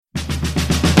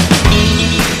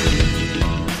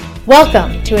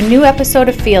Welcome to a new episode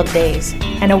of Field Days,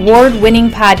 an award-winning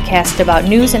podcast about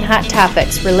news and hot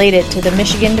topics related to the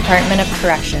Michigan Department of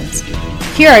Corrections.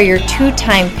 Here are your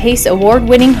two-time PACE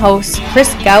award-winning hosts,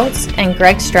 Chris Gautz and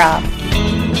Greg Straub.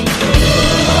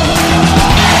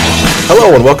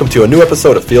 Hello and welcome to a new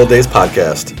episode of Field Days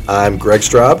podcast. I'm Greg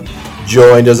Straub,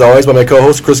 joined as always by my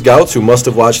co-host Chris Gautz, who must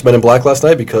have watched Men in Black last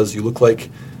night because you look like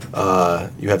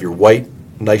you have your white,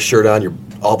 nice shirt on, your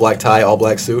all-black tie,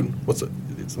 all-black suit. What's it?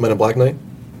 It's Men in Black night?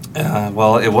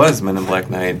 Well, it was Men in Black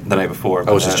night the night before.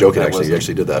 I was just joking, actually. You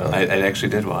actually did that, huh? I actually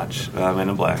did watch Men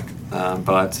in Black.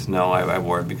 But no, I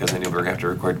wore it because I knew we were going to have to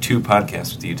record two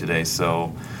podcasts with you today.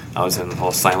 So I was in the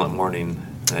whole silent morning,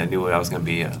 and I knew what I was going to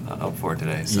be up for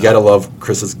today. So. You got to love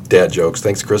Chris's dad jokes.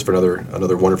 Thanks, Chris, for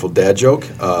another wonderful dad joke.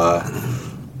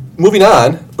 Moving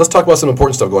on, let's talk about some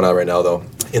important stuff going on right now, though.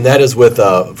 And that is with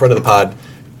a friend of the pod,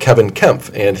 Kevin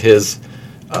Kempf, and his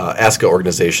ASCA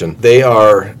organization. They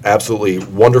are absolutely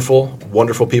wonderful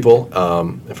people.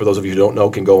 And for those of you who don't know,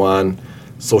 can go on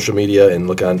social media and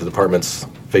look on the department's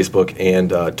Facebook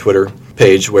and Twitter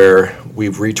page where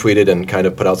we've retweeted and kind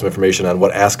of put out some information on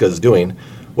what ASCA is doing.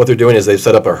 What they're doing is they've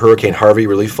set up a Hurricane Harvey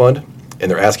relief fund, and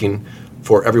they're asking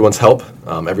for everyone's help.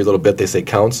 Every little bit they say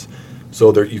counts.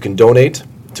 So you can donate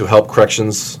to help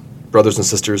corrections brothers and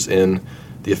sisters in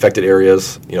the affected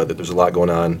areas. You know, that there's a lot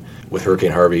going on with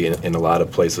Hurricane Harvey in a lot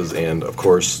of places, and of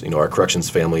course, you know, our corrections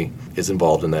family is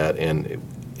involved in that, and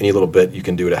any little bit you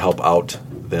can do to help out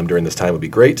them during this time would be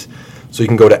great. So you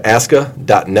can go to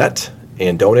asca.net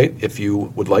and donate if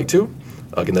you would like to.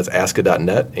 Again, that's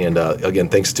asca.net, and again,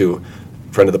 thanks to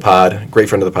great friend of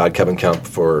the pod, Kevin Kempf,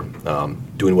 for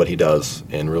doing what he does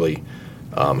and really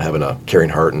having a caring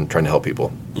heart and trying to help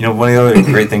people. You know, one of the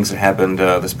other great things that happened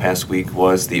this past week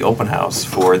was the open house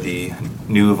for the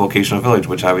new vocational village,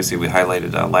 which obviously we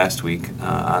highlighted last week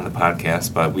on the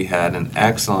podcast. But we had an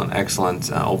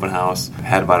excellent open house.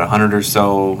 Had about 100 or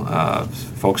so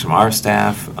folks from our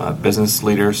staff, business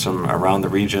leaders from around the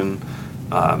region,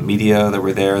 media that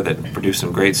were there that produced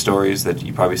some great stories that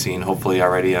you've probably seen hopefully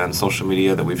already on social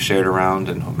media that we've shared around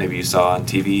and maybe you saw on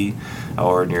TV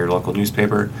or in your local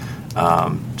newspaper.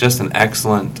 Just an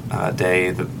excellent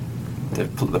day.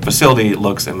 The facility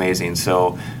looks amazing.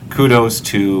 So kudos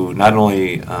to not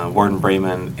only Warden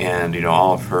Brayman and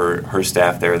all of her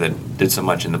staff there that did so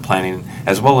much in the planning,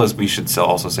 as well as we should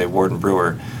also say Warden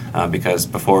Brewer, because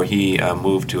before he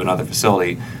moved to another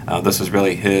facility, this was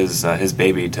really his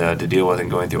baby to deal with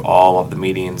and going through all of the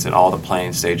meetings and all the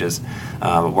planning stages.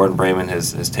 Warden Brayman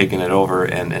has taken it over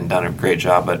and done a great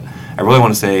job. But I really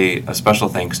want to say a special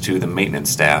thanks to the maintenance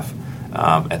staff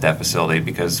at that facility,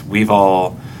 because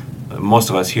most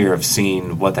of us here have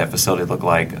seen what that facility looked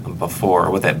like before,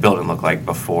 or what that building looked like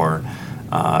before.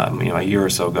 A year or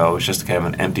so ago, it was just kind of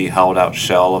an empty, hollowed-out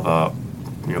shell of a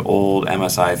old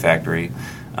MSI factory,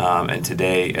 and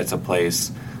today it's a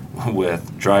place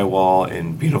with drywall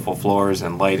and beautiful floors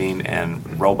and lighting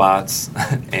and robots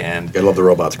and I love the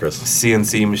robots, Chris.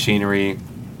 CNC machinery.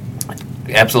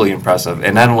 Absolutely impressive,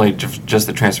 and not only just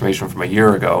the transformation from a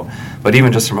year ago, but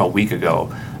even just from a week ago,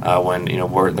 when the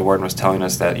warden was telling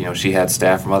us that she had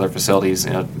staff from other facilities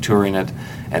touring it,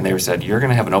 and they said, "You're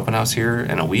going to have an open house here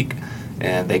in a week,"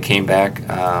 and they came back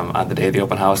on the day of the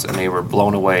open house, and they were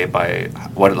blown away by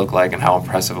what it looked like and how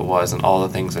impressive it was, and all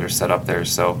the things that are set up there.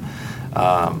 So,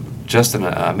 just an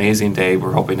amazing day.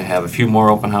 We're hoping to have a few more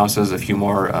open houses, a few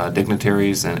more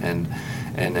dignitaries, and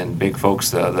big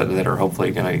folks that are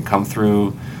hopefully going to come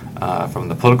through from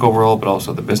the political world, but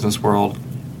also the business world.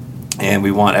 And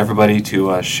we want everybody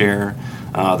to share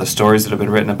the stories that have been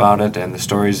written about it and the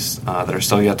stories that are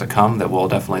still yet to come that we'll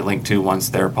definitely link to once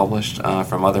they're published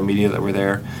from other media that were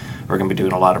there. We're going to be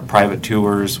doing a lot of private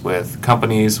tours with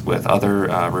companies, with other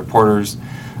reporters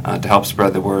to help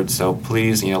spread the word. So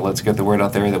please, let's get the word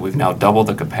out there that we've now doubled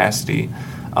the capacity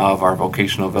of our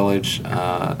vocational village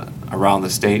around the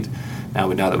state. Now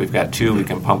we know that we've got two, we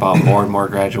can pump out more and more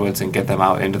graduates and get them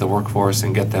out into the workforce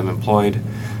and get them employed,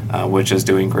 which is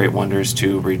doing great wonders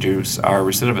to reduce our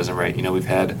recidivism rate. We've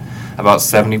had about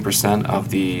 70% of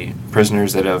the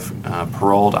prisoners that have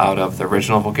paroled out of the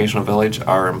original vocational village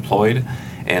are employed,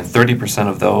 and 30%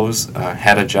 of those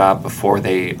had a job before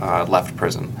they left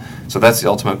prison. So that's the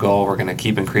ultimate goal. We're going to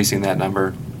keep increasing that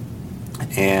number.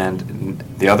 And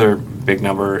the other big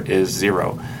number is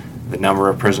zero. The number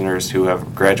of prisoners who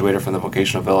have graduated from the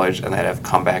vocational village and that have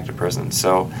come back to prison.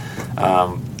 So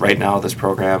right now this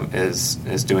program is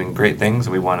doing great things,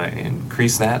 and we want to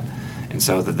increase that, and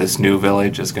so that this new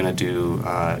village is going to do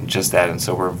just that. And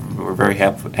so we're very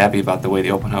happy about the way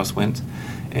the open house went,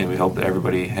 And we hope that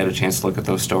everybody had a chance to look at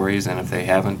those stories, and if they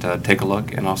haven't, take a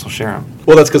look and also share them.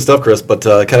 Well, that's good stuff, Chris, but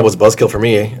kind of was a buzzkill for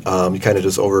me. You kind of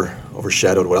just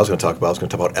overshadowed what I was going to talk about. I was going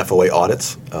to talk about FOA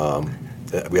audits.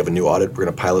 We have a new audit. We're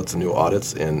going to pilot some new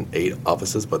audits in 8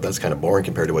 offices, but that's kind of boring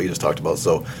compared to what you just talked about.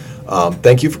 So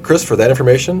thank you, Chris, for that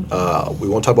information. We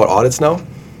won't talk about audits now.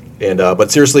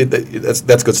 But seriously,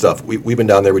 that's good stuff. We've been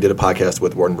down there. We did a podcast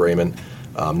with Warden Brayman,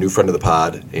 new friend of the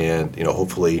pod, and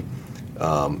hopefully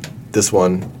this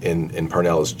one in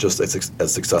Parnell is just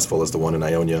as successful as the one in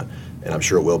Ionia, and I'm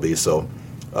sure it will be. So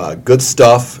good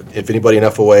stuff. If anybody in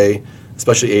FOA,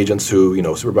 especially agents who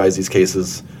supervise these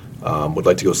cases, would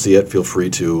like to go see it, feel free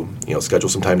to schedule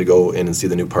some time to go in and see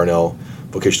the new Parnell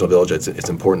Vocational Village. It's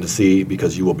important to see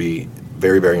because you will be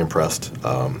very, very impressed.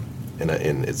 And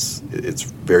it's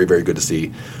very, very good to see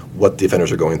what the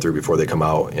offenders are going through before they come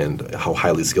out and how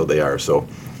highly skilled they are. So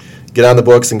get on the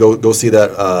books and go see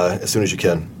that as soon as you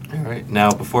can. All right.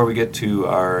 Now, before we get to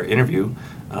our interview,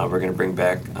 we're going to bring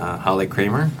back Holly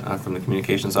Kramer from the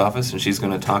Communications Office, and she's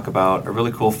going to talk about a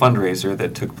really cool fundraiser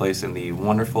that took place in the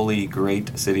wonderfully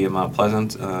great city of Mount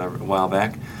Pleasant a while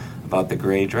back about the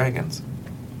Gray Dragons.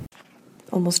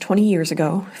 Almost 20 years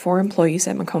ago, 4 employees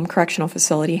at Macomb Correctional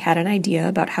Facility had an idea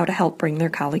about how to help bring their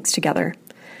colleagues together.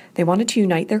 They wanted to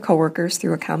unite their coworkers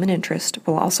through a common interest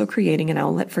while also creating an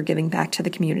outlet for giving back to the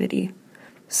community.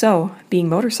 So, being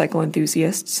motorcycle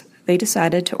enthusiasts, they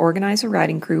decided to organize a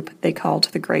riding group they called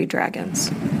the Gray Dragons.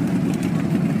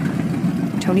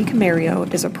 Tony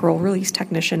Camario is a parole release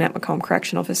technician at Macomb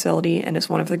Correctional Facility and is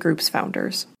one of the group's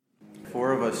founders.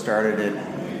 4 of us started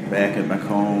it back at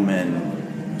Macomb in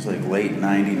it was like late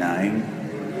 99,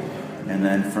 and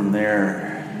then from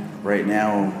there, right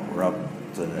now we're up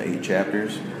to 8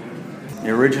 chapters.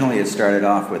 Originally it started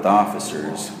off with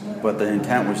officers, but the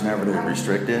intent was never to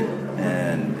restrict it,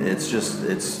 and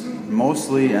it's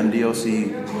mostly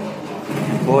MDOC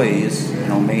employees,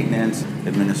 maintenance,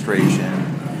 administration,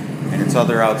 and it's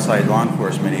other outside law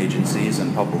enforcement agencies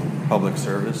and public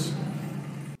service.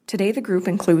 Today, the group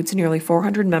includes nearly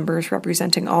 400 members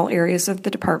representing all areas of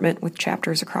the department with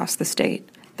chapters across the state.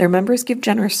 Their members give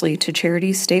generously to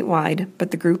charities statewide,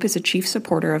 but the group is a chief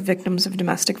supporter of victims of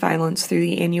domestic violence through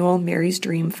the annual Mary's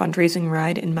Dream fundraising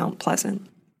ride in Mount Pleasant.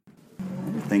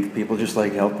 I think people just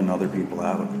like helping other people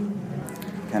out.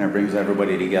 Kind of brings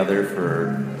everybody together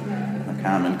for a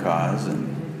common cause, and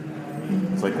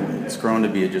it's grown to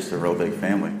be just a real big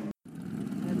family.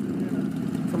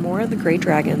 For more of the Gray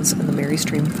Dragons and the Mary's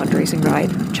Dream fundraising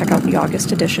ride, check out the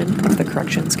August edition of the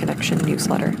Corrections Connection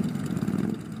newsletter.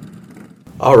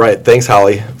 All right, thanks,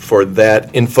 Holly, for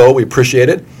that info. We appreciate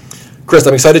it. Chris,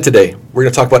 I'm excited today. We're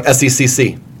going to talk about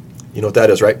SECC. You know what that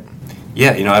is, right?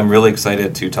 Yeah, I'm really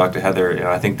excited to talk to Heather.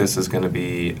 I think this is going to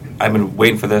be, I've been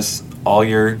waiting for this all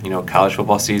year. College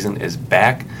football season is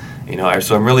back.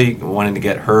 So I'm really wanting to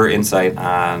get her insight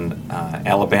on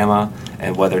Alabama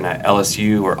and whether or not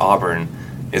LSU or Auburn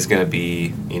is going to be,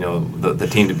 the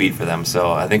team to beat for them.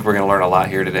 So I think we're going to learn a lot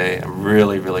here today. I'm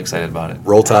really, really excited about it.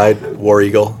 Roll Tide, War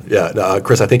Eagle. Yeah,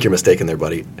 Chris, I think you're mistaken there,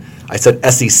 buddy. I said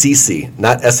SECC,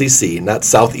 not SEC, not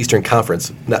Southeastern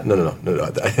Conference. No.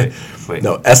 Wait.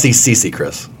 No, SECC,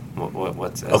 Chris.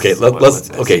 What's okay?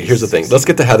 Let's. Okay, here's the thing. Let's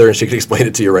get to Heather, and she can explain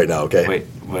it to you right now. Okay. Wait,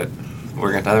 what?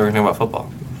 We're talking about football.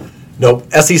 No,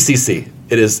 SECC.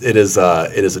 It is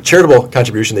a charitable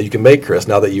contribution that you can make, Chris.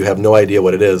 Now that you have no idea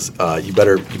what it is, you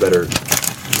better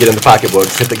get in the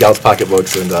pocketbooks, hit the Gouts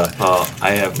pocketbooks, and. Well,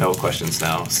 I have no questions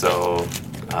now, so.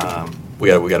 We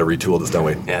got to retool this, don't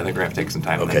we? Yeah, I think we're going to take some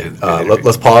time. Okay,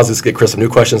 let's pause. Let's get Chris some new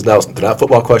questions now. They're not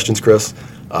football questions, Chris.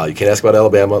 You can't ask about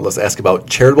Alabama. Let's ask about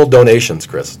charitable donations,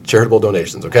 Chris. Charitable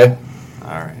donations, okay?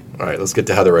 All right, let's get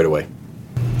to Heather right away.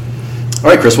 All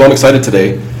right, Chris, well, I'm excited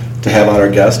today to have on our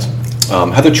guest,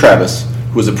 Heather Travis,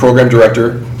 who is a program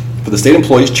director for the State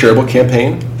Employees Charitable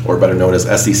Campaign, or better known as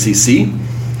SECC.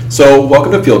 So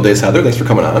welcome to Field Days, Heather. Thanks for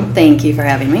coming on. Thank you for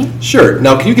having me. Sure.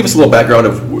 Now, can you give us a little background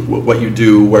of what you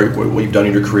do, what you've done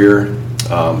in your career?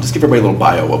 Just give everybody a little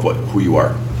bio of who you are.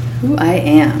 Who I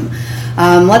am.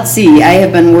 Let's see. I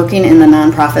have been working in the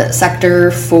nonprofit sector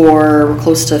for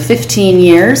close to 15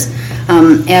 years.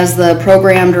 As the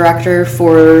program director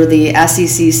for the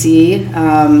SECC,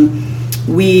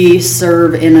 we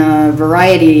serve in a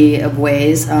variety of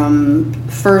ways.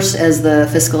 First, as the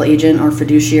fiscal agent or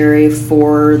fiduciary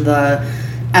for the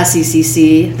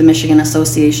SECC, the Michigan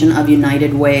Association of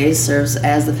United Ways, serves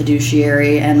as the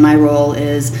fiduciary, and my role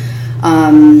is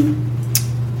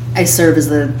I serve as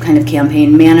the kind of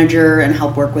campaign manager and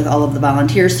help work with all of the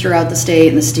volunteers throughout the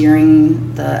state and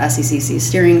the SECC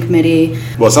steering committee.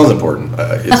 Well, it sounds important.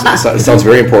 It sounds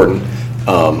very important.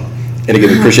 And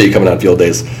again, we appreciate you coming on Field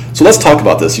Days. So let's talk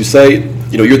about this. You say,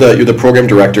 you're the program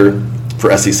director for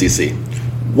SCCC.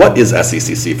 What is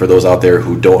SCCC for those out there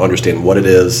who don't understand what it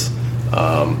is?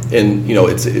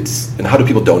 And how do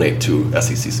people donate to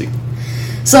SCCC?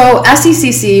 So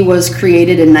SCCC was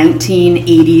created in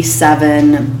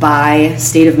 1987 by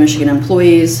State of Michigan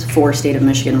employees for State of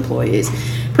Michigan employees.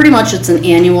 Pretty much it's an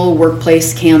annual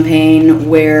workplace campaign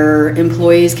where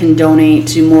employees can donate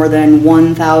to more than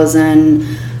 1,000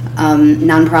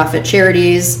 nonprofit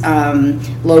charities,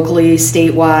 locally,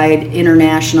 statewide,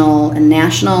 international, and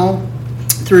national,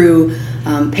 through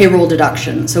payroll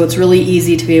deduction. So it's really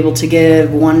easy to be able to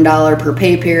give $1 per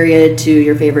pay period to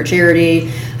your favorite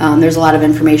charity. There's a lot of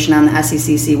information on the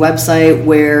SCCC website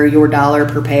where your dollar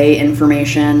per pay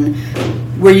information,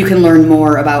 where you can learn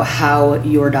more about how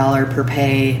your dollar per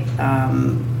pay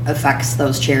affects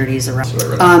those charities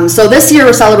around. So this year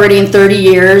we're celebrating 30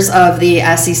 years of the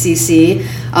SCCC.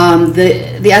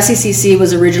 The SCCC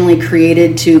was originally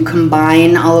created to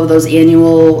combine all of those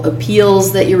annual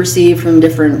appeals that you receive from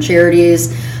different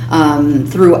charities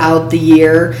throughout the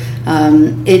year.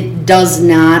 It does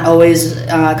not always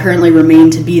currently remain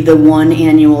to be the one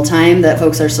annual time that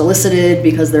folks are solicited,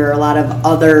 because there are a lot of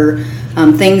other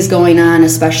things going on,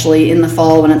 especially in the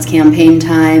fall when it's campaign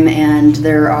time and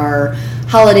there are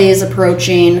holidays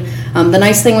approaching. The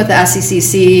nice thing with the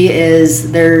SCCC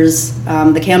is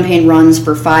the campaign runs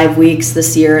for 5 weeks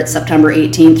this year. It's September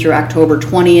 18th through October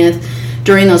 20th.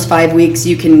 During those 5 weeks,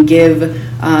 you can give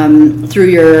through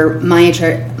your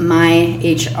MyHR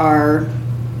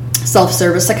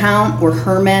self-service account or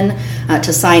Herman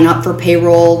to sign up for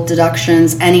payroll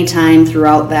deductions anytime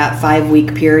throughout that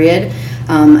 5-week period.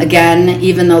 Again,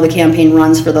 even though the campaign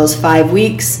runs for those 5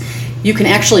 weeks, you can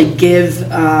actually give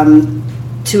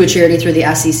to a charity through the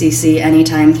SCCC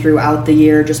anytime throughout the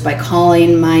year just by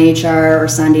calling MyHR or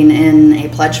sending in a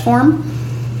pledge form.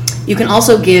 You can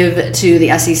also give to the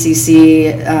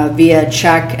SCCC via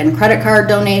check and credit card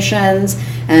donations,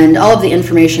 and all of the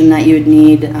information that you would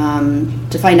need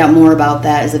to find out more about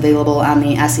that is available on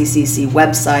the SCCC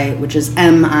website, which is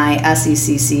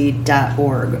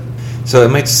misccc.org. So it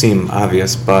might seem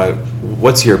obvious, but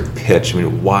what's your pitch? I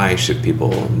mean, why should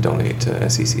people donate to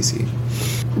SCCC?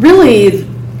 Really,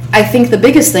 I think the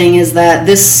biggest thing is that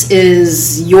this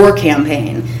is your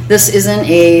campaign. This isn't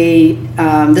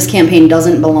this campaign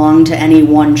doesn't belong to any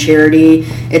one charity.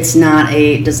 Does not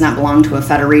belong to a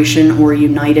federation or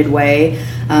United Way.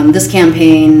 This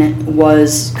campaign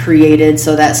was created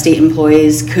so that state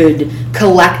employees could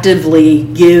collectively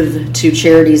give to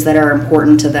charities that are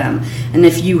important to them. And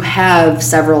if you have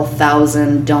several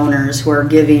thousand donors who are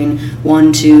giving $1,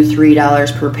 $2,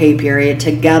 $3 per pay period,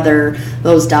 together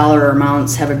those dollar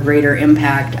amounts have a greater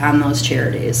impact on those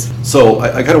charities. So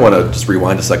I kind of want to just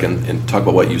rewind a second and talk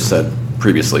about what you said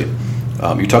previously.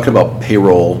 You're talking about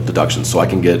payroll deductions, so I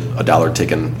can get $1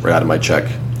 taken right out of my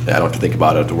check. I don't have to think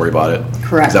about it, I don't have to worry about it.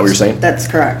 Correct. Is that what you're saying? That's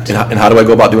correct. And how do I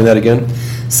go about doing that again?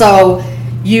 So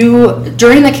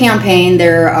during the campaign,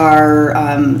 there are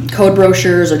code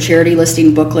brochures or charity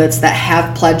listing booklets that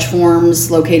have pledge forms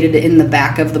located in the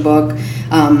back of the book.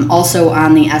 Also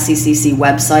on the SCCC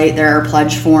website, there are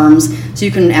pledge forms, so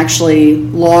you can actually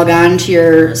log on to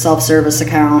your self-service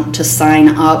account to sign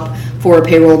up for a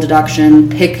payroll deduction.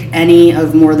 Pick any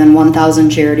of more than 1,000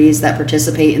 charities that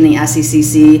participate in the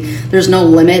SCCC. There's no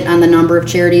limit on the number of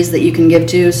charities that you can give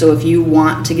to, so if you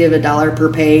want to give $1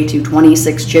 per pay to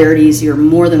 26 charities, you're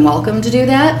more than welcome to do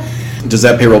that. Does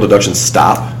that payroll deduction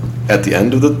stop at the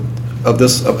end of this?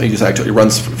 It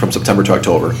runs from September to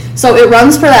October. So it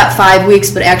runs for that 5 weeks,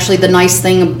 but actually the nice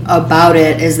thing about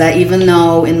it is that even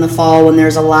though in the fall when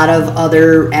there's a lot of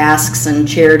other asks and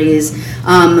charities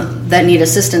that need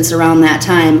assistance around that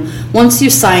time, once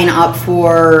you sign up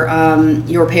for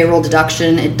your payroll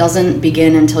deduction, it doesn't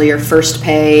begin until your first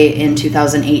pay in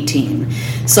 2018.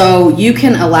 So you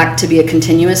can elect to be a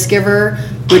continuous giver,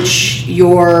 which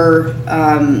your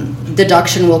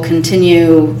deduction will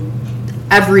continue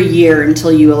every year until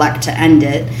you elect to end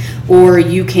it, or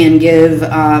you can give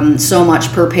so much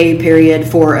per pay period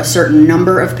for a certain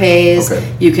number of pays. Okay.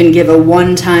 You can give a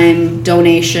one-time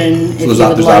donation. So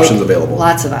there's options available.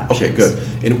 Lots of options. Okay, good.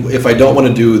 And if I don't want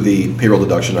to do the payroll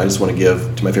deduction, I just want to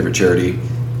give to my favorite charity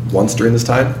once during this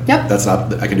time? Yep.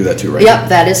 I can do that too, right? Yep,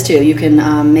 that is too. You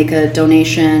can make a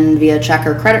donation via check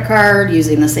or credit card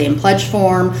using the same pledge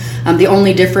form. The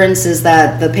only difference is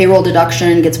that the payroll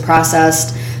deduction gets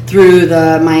processed through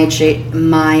the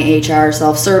MyHR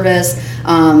self-service.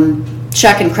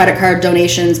 check and credit card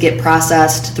donations get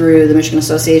processed through the Michigan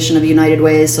Association of United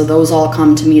Ways, so those all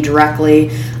come to me directly,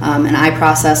 and I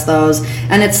process those.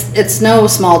 And it's no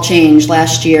small change.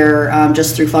 Last year,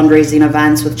 just through fundraising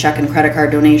events with check and credit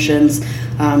card donations,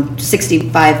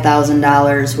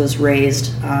 $65,000 was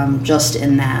raised just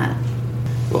in that.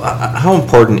 Well, how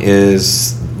important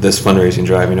is this fundraising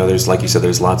drive? You know, there's, like you said,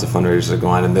 there's lots of fundraisers that go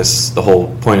on, and the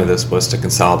whole point of this was to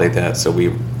consolidate that, so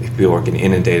people are getting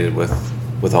inundated with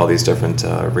all these different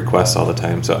requests all the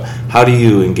time. So how do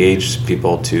you engage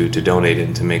people to donate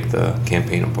and to make the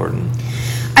campaign important?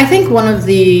 I think one of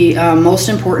the most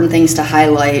important things to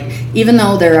highlight, even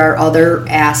though there are other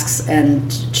asks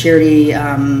and charity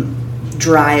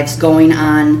drives going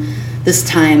on this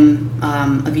time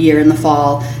of year in the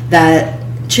fall, that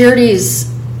charities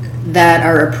that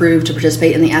are approved to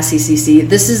participate in the SECC,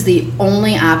 this is the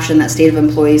only option that state of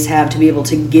employees have to be able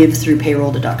to give through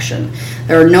payroll deduction.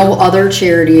 There are no other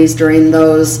charities during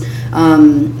those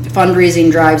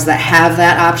fundraising drives that have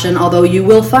that option, although you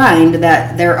will find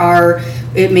that there are,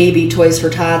 it may be Toys for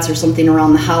Tots or something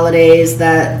around the holidays,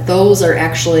 that those are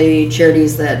actually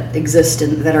charities that exist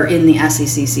and that are in the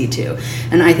SECC too.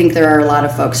 And I think there are a lot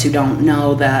of folks who don't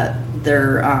know that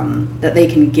that they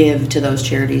can give to those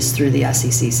charities through the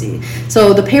SECC.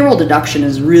 So the payroll deduction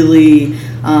is really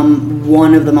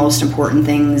one of the most important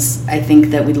things I think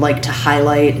that we'd like to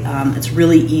highlight. It's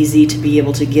really easy to be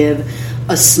able to give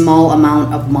a small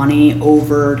amount of money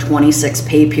over 26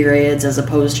 pay periods as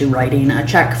opposed to writing a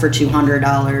check for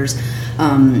 $200.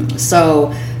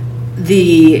 So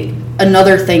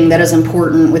another thing that is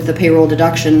important with the payroll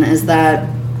deduction is that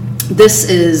this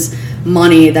is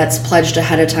money that's pledged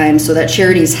ahead of time, so that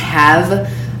charities have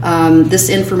this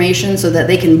information so that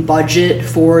they can budget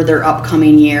for their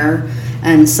upcoming year,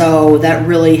 and so that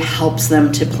really helps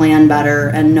them to plan better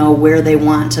and know where they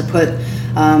want to put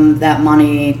that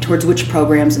money towards which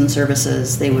programs and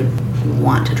services they would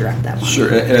want to direct that money.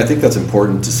 Sure, and I think that's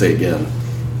important to say again,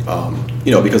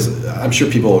 because I'm sure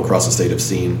people across the state have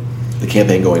seen the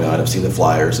campaign going on, have seen the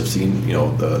flyers, have seen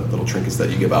the little trinkets that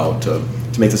you give out to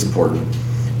make this important,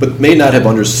 but may not have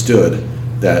understood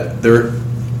that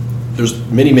there's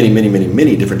many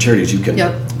different charities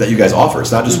that you guys offer.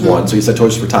 It's not just one. So you said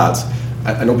Toys for Tots.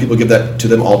 I know people give that to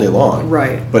them all day long.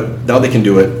 Right. But now they can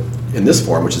do it in this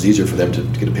form, which is easier for them to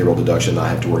get a payroll deduction, not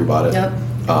have to worry about it. Yep.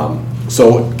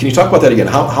 So can you talk about that again?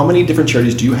 How many different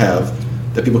charities do you have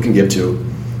that people can give to?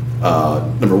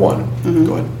 Number one.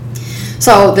 Go ahead.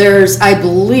 So there's, I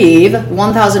believe,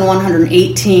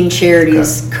 1,118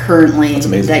 charities currently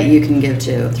that you can give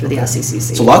to through the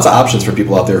SECC. So lots of options for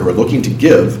people out there who are looking to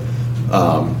give,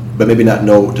 but maybe not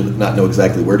know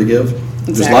exactly where to give.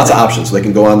 Exactly. There's lots of options, so they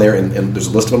can go on there, and there's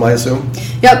a list of them, I assume?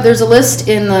 Yep, there's a list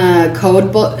in the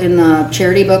code book, in the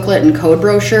charity booklet and code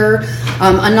brochure.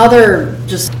 Another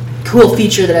just cool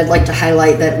feature that I'd like to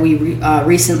highlight that we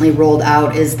recently rolled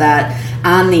out is that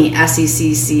on the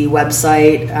SECC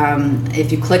website,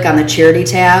 if you click on the charity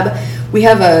tab, we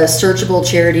have a searchable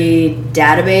charity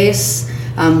database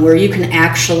where you can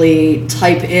actually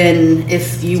type in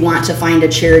if you want to find a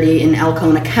charity in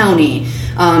Alcona County,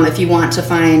 if you want to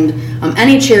find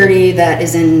any charity that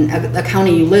is in a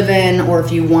county you live in, or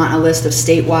if you want a list of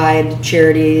statewide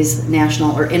charities,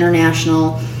 national or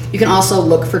international. You can also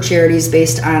look for charities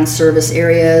based on service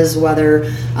areas,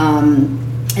 whether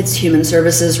it's human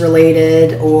services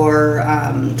related or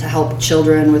to help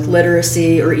children with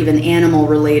literacy or even animal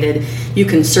related. You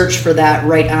can search for that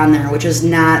right on there, which is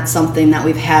not something that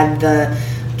we've had the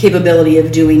capability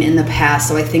of doing in the past.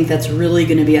 So I think that's really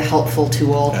going to be a helpful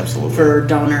tool for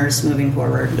donors moving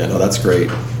forward. Yeah, no, that's great.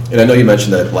 And I know you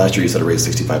mentioned that last year you said it raised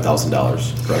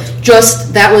 $65,000, correct?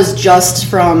 That was just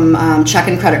from check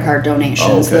and credit card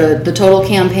donations. Oh, okay. The total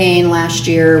campaign last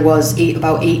year was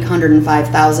about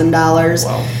 $805,000.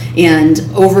 Wow. And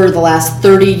over the last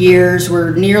 30 years,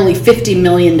 where nearly $50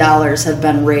 million have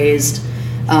been raised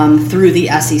through the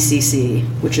SECC,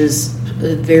 which is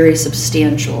a very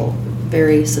substantial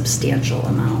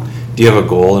amount. Do you have a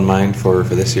goal in mind for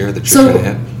this year that you're trying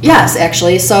to hit? Yes,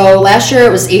 actually. So last year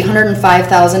it was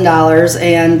 $805,000,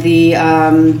 and the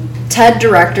TED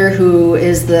director, who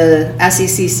is the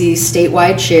SECC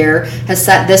statewide chair, has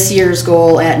set this year's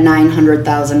goal at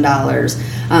 $900,000.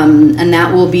 And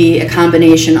that will be a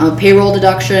combination of payroll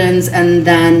deductions and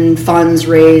then funds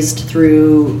raised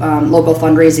through local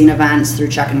fundraising events through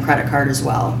check and credit card as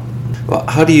well. Well,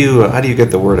 how do you get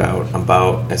the word out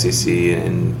about SEC,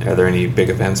 and are there any big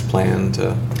events planned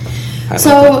to highlight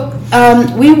So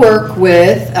we work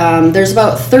with, there's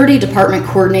about 30 department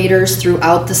coordinators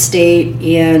throughout the state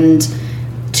and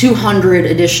 200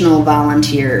 additional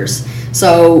volunteers.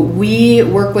 So we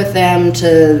work with them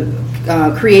to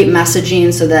create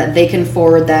messaging so that they can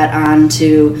forward that on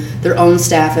to their own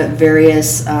staff at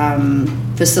various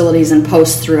facilities and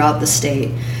posts throughout the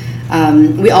state.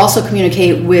 We also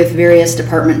communicate with various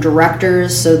department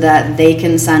directors so that they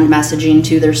can send messaging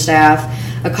to their staff.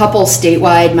 A couple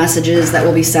statewide messages that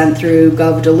will be sent through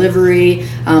Gov Delivery.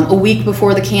 A week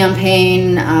before the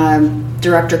campaign,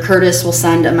 Director Curtis will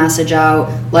send a message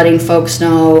out letting folks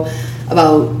know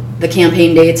about the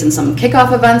campaign dates and some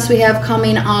kickoff events we have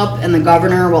coming up, and the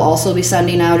governor will also be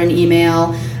sending out an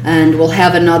email, and we'll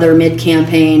have another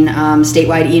mid-campaign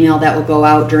statewide email that will go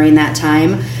out during that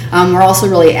time. We're also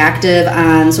really active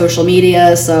on social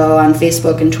media, so on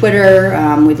Facebook and Twitter.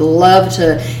 We'd love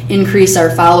to increase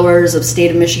our followers of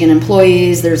State of Michigan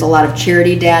employees. There's a lot of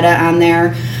charity data on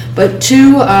there. But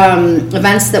two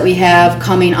events that we have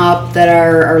coming up that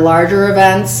are larger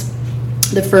events.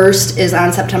 The first is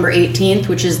on September 18th,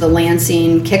 which is the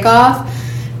Lansing Kickoff,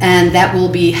 and that will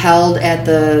be held at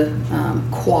the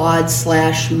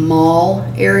quad/mall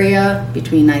area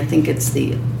between, I think it's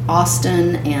the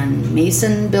Austin and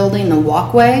Mason building, the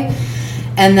walkway.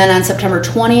 And then on September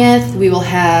 20th, we will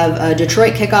have a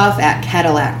Detroit Kickoff at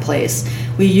Cadillac Place.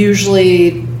 We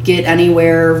usually get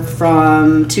anywhere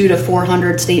from 200 to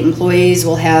 400 state employees.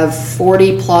 We'll have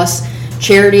 40 plus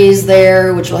charities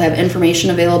there, which will have information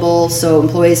available so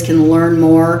employees can learn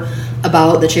more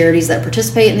about the charities that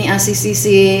participate in the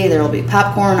SECC. There will be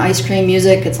popcorn, ice cream,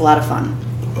 music. It's a lot of fun.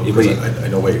 I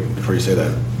know, wait, before you say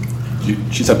that,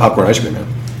 she said popcorn ice cream, man.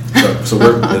 So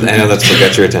we're... I know that's what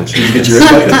got your attention.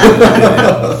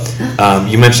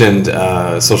 You mentioned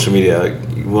social media.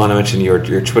 You want to mention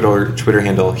your Twitter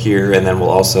handle here, and then we'll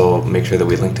also make sure that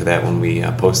we link to that when we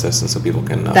post this, and so people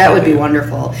can. That would be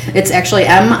wonderful. It's actually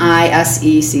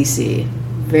MISECC.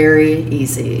 Very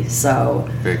easy. So.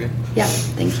 Very good. Yeah.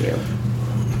 Thank you.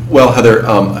 Well, Heather,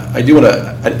 I do want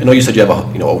to. I know you said you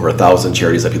have over 1,000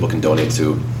 charities that people can donate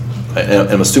to. And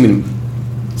I'm assuming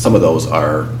some of those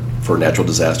are for natural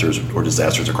disasters or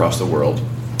disasters across the world,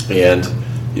 and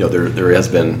there has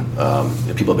been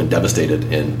people have been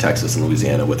devastated in Texas and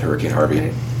Louisiana with Hurricane Harvey.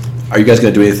 Right. Are you guys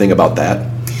going to do anything about that?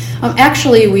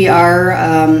 Actually, we are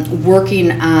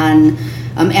working on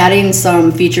adding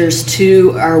some features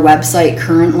to our website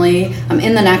currently.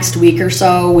 In the next week or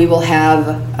so, we will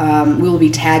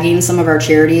be tagging some of our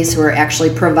charities who are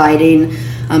actually providing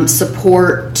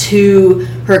support to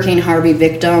Hurricane Harvey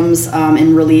victims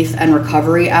in relief and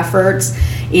recovery efforts.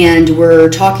 And we're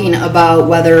talking about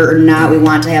whether or not we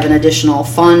want to have an additional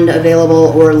fund available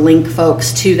or link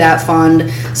folks to that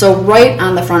fund. So right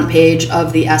on the front page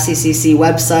of the SECC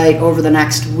website over the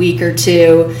next week or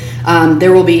two,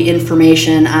 there will be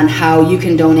information on how you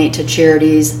can donate to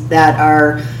charities that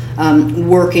are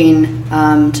working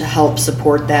to help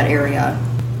support that area.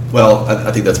 Well, I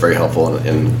think that's very helpful,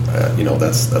 and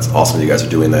that's awesome that you guys are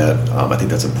doing that. I think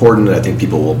that's important, and I think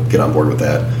people will get on board with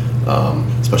that,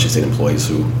 especially state employees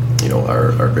who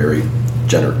are very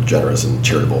generous and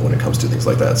charitable when it comes to things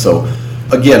like that. So,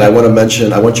 again, I want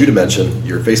you to mention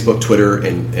your Facebook, Twitter,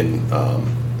 and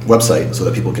website so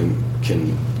that people can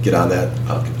get on that,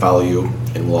 can follow you,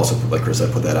 and we'll also, like Chris said,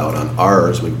 put that out on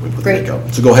ours. We put the link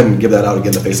out. So go ahead and give that out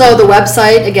again to Facebook. So the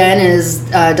website, again, is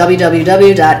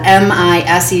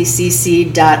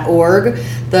www.misecc.org.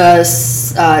 The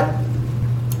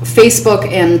Facebook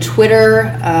and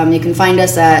Twitter, you can find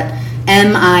us at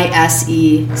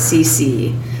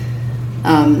MISECC.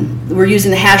 We're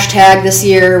using the hashtag this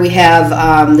year. We have,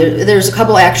 there's a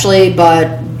couple actually,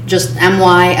 but just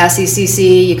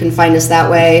MYSECC, you can find us that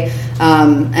way.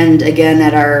 And again,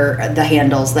 the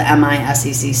handles, the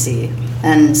MISECC.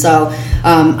 And so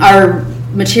our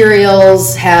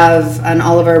materials on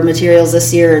all of our materials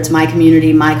this year, it's My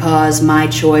Community, My Cause, My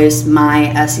Choice,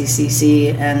 My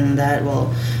SECC, and that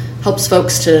helps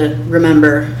folks to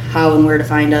remember how and where to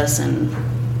find us and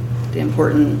the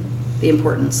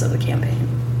importance of the campaign.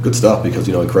 Good stuff, because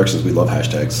in corrections we love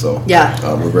hashtags. So yeah,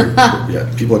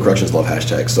 people in corrections love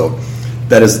hashtags. So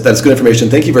that's good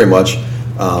information. Thank you very much.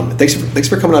 Thanks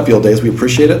for coming on Field Days. We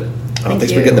appreciate it.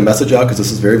 Thanks for getting the message out, because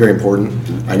this is very, very important.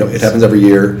 I know it happens every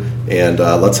year, and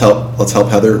let's help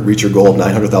Heather reach her goal of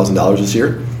 $900,000 this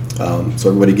year. So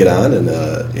everybody get on, and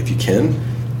if you can,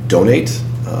 donate,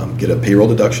 get a payroll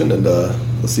deduction, and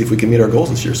let's see if we can meet our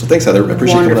goals this year. So thanks, Heather. I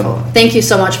appreciate you coming on. Thank you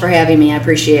so much for having me. I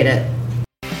appreciate it.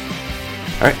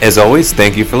 All right, as always,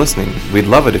 thank you for listening. We'd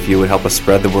love it if you would help us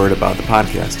spread the word about the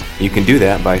podcast. You can do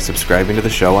that by subscribing to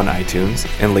the show on iTunes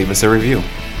and leave us a review.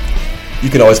 You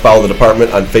can always follow the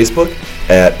department on Facebook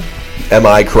at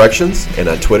MI Corrections and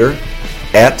on Twitter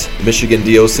at Michigan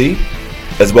DOC,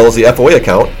 as well as the FOA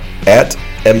account at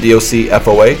MDOC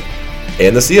FOA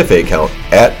and the CFA account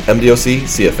at MDOC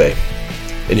CFA.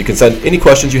 And you can send any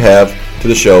questions you have to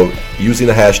the show using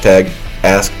the hashtag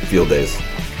AskFieldDays.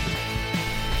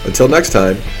 Until next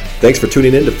time, thanks for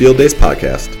tuning in to Field Days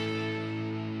Podcast.